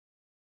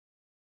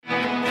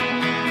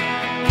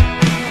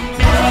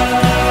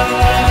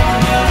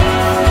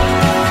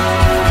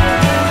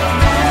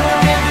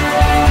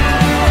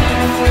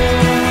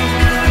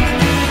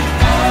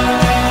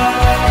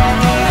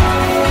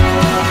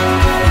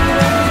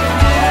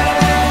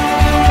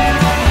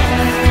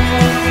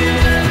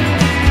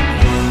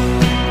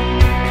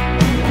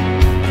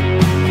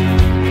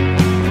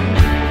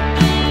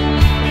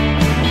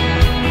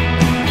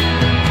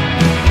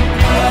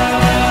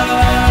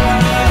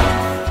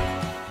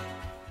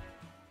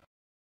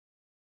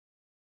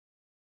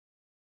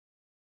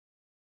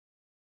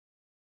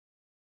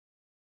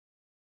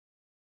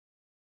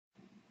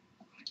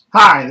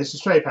Hi, this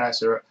is Trey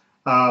Passer.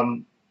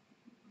 Um,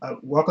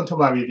 Welcome to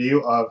my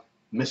review of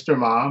Mr.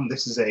 Mom.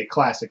 This is a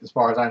classic, as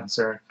far as I'm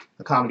concerned,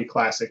 a comedy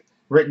classic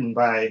written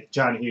by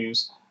John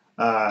Hughes.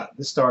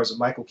 This stars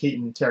Michael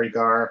Keaton, Terry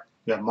Garr.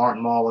 You have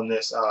Martin Mull in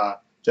this.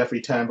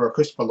 Jeffrey Tambor,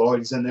 Christopher Lloyd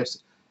is in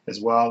this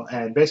as well.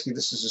 And basically,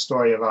 this is the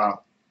story of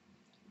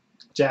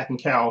Jack and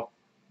Cal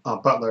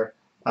Butler.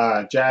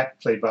 Jack,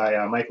 played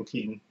by Michael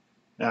Keaton.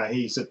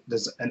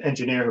 There's an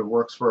engineer who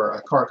works for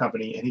a car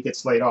company, and he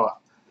gets laid off.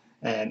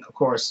 And of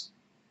course,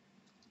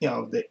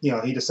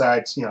 he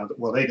decides,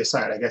 well, they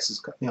decide, I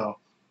guess, the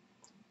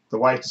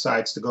wife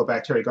decides to go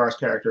back, Terry Garr's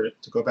character,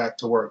 to go back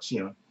to work.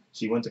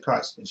 She went to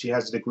college and she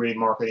has a degree in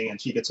marketing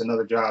and she gets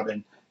another job,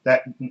 and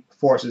that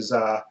forces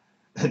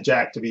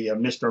Jack to be a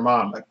Mr.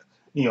 Mom,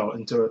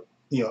 into,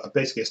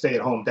 basically a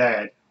stay-at-home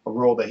dad, a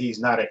role that he's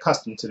not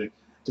accustomed to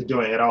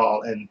doing at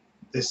all. And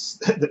this,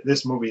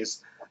 this movie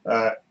is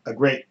a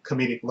great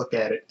comedic look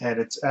at it, and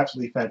it's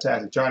absolutely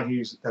fantastic. John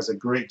Hughes does a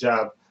great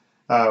job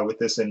with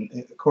this, and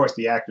of course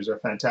the actors are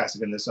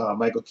fantastic in this.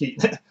 Michael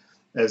Keaton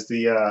as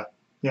the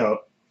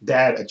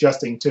dad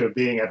adjusting to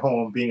being at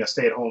home, being a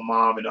stay-at-home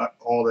mom, and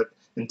all that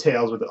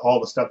entails with all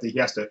the stuff that he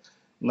has to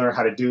learn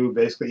how to do.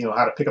 Basically,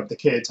 how to pick up the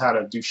kids, how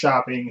to do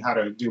shopping, how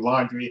to do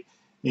laundry,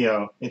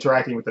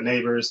 interacting with the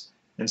neighbors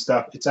and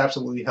stuff. It's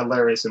absolutely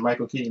hilarious, and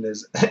Michael Keaton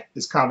is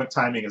his comic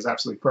timing is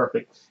absolutely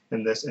perfect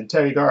in this. And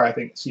Terry Garr, I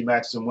think she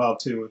matches him well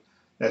too,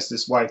 as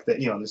this wife that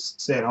this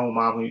stay-at-home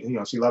mom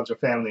who she loves her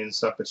family and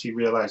stuff, but she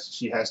realizes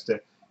she has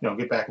to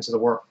get back into the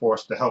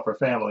workforce to help her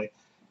family,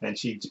 and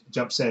she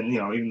jumps in,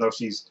 even though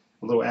she's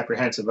a little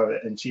apprehensive of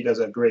it, and she does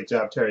a great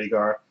job. Terry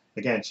Garr,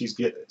 again, she's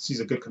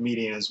a good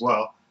comedian as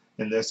well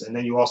in this. And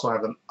then you also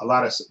have a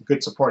lot of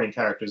good supporting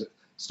characters,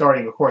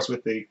 starting of course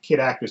with the kid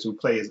actors who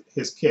play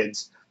his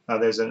kids.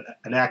 There's an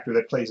actor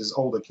that plays his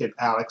older kid,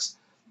 Alex,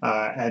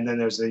 and then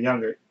there's the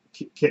younger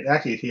kid.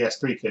 Actually, he has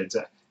three kids.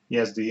 He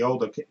has the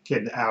older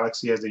kid,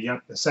 Alex. He has the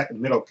second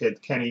middle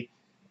kid, Kenny,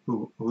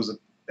 who's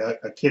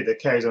a kid that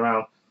carries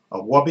around a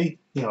wubby,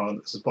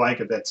 this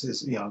blanket that's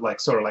his,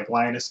 like sort of like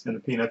Linus in the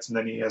Peanuts. And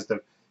then he has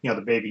the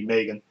baby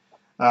Megan,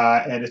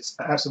 and it's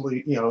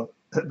absolutely,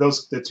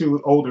 the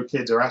two older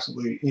kids are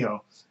absolutely,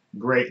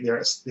 great.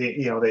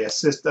 They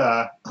assist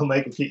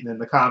Michael Keaton in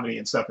the comedy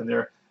and stuff, and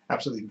they're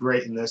absolutely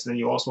great in this. And then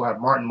you also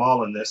have Martin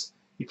Mull in this.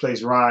 He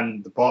plays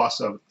Ron, the boss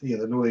of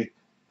the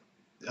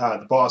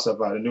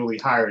newly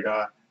hired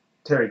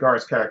Terry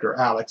Garr's character,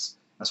 Alex,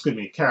 excuse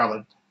me,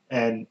 Carolyn,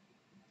 and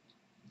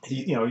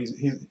he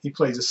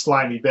plays a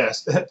slimy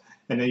best.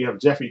 And then you have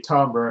Jeffrey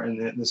Tambor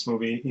in this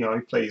movie. He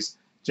plays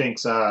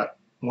Jinx,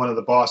 one of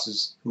the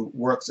bosses who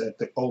works at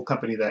the old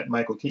company that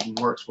Michael Keaton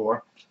works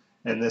for.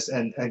 And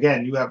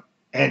again, you have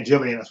Ann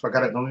Jillian. I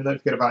forgot it. Don't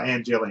forget about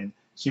Ann Jillian.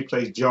 She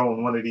plays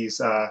Joan, one of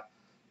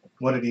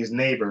these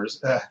neighbors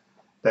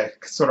that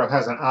sort of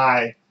has an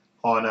eye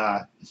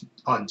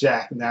on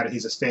Jack now that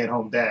he's a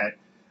stay-at-home dad.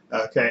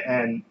 Okay,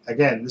 and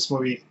again, this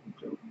movie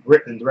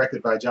written and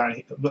directed by John.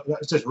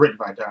 It's just written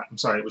by John. I'm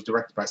sorry, it was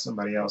directed by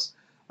somebody else,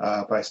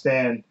 by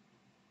Stan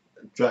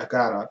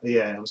Dragata.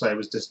 Yeah, I'm sorry, it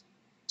was just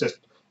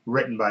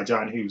written by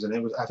John Hughes, and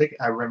it was. I think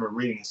I remember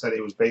reading. It said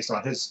it was based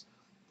on his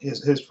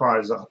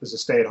part as a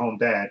stay-at-home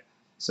dad.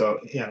 So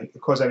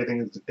of course,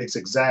 everything is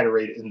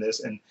exaggerated in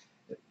this, and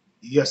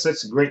you have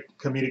such great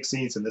comedic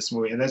scenes in this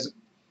movie. And there's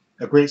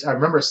a great. I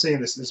remember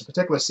seeing this. There's a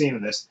particular scene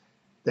in this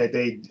that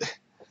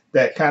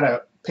that kind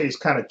of pays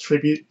kind of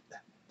tribute,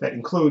 that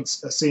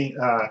includes a scene,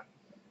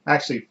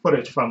 actually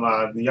footage from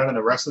The Young and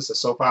the Restless, a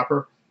soap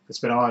opera that's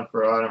been on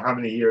for I don't know how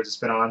many years it's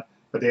been on,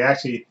 but they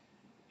actually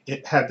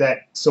have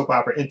that soap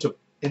opera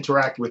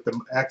interact with the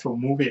actual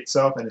movie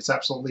itself, and it's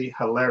absolutely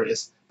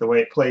hilarious the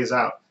way it plays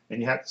out,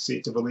 and you have to see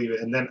it to believe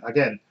it. And then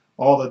again,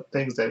 all the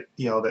things that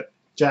that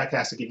Jack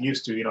has to get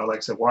used to, like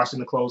I said,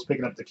 washing the clothes,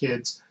 picking up the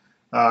kids,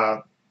 uh,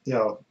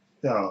 you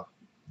know,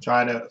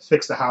 trying to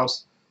fix the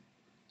house,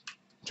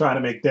 trying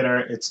to make dinner.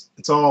 It's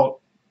all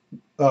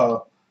uh,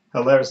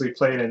 hilariously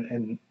played,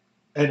 and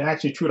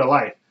actually true to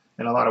life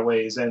in a lot of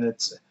ways. And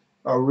it's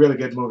a really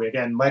good movie.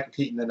 Again, Michael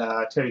Keaton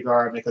and Terry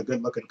Garr make a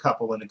good looking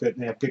couple, and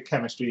they have good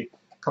chemistry,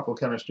 couple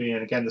chemistry.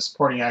 And again, the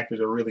supporting actors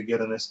are really good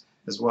in this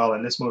as well.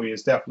 And this movie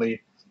is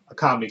definitely a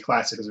comedy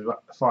classic as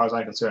far as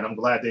I'm concerned. I'm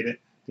glad they didn't.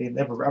 They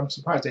never. I'm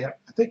surprised they have.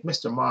 I think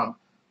Mr. Mom.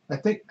 I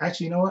think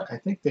actually, you know what? I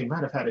think they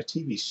might have had a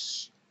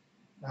TV.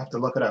 I have to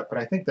look it up, but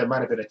I think there might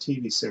have been a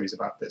TV series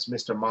about this,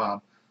 Mr.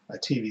 Mom, a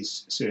TV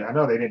series. I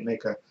know they didn't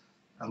make a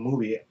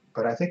movie,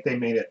 but I think they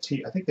made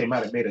I think they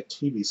might have made a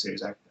TV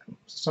series. For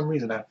some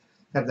reason, I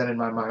have that in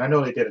my mind. I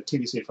know they did a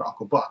TV series for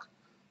Uncle Buck,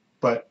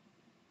 but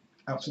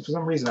for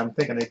some reason, I'm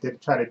thinking they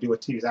did try to do a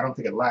TV. I don't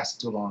think it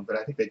lasted too long, but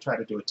I think they tried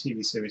to do a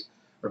TV series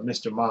of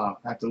Mr. Mom.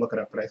 I have to look it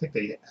up, but I think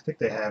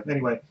they have.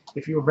 Anyway,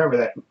 if you remember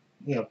that,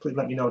 please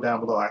let me know down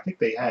below. I think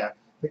they have.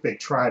 I think they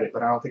tried it,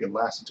 but I don't think it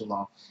lasted too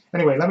long.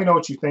 Anyway, let me know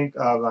what you think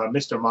of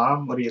Mr.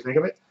 Mom. What do you think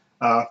of it?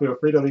 Feel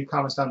free to leave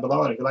comments down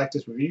below, and if you like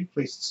this review,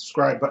 please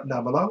subscribe button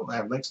down below. I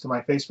have links to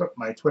my Facebook,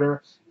 my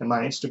Twitter, and my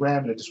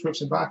Instagram in the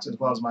description box, as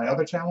well as my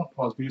other channel,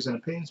 Paul's Views and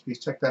Opinions. Please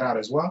check that out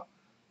as well.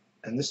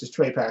 And this is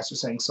Trey Pastor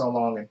saying so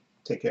long and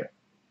take care.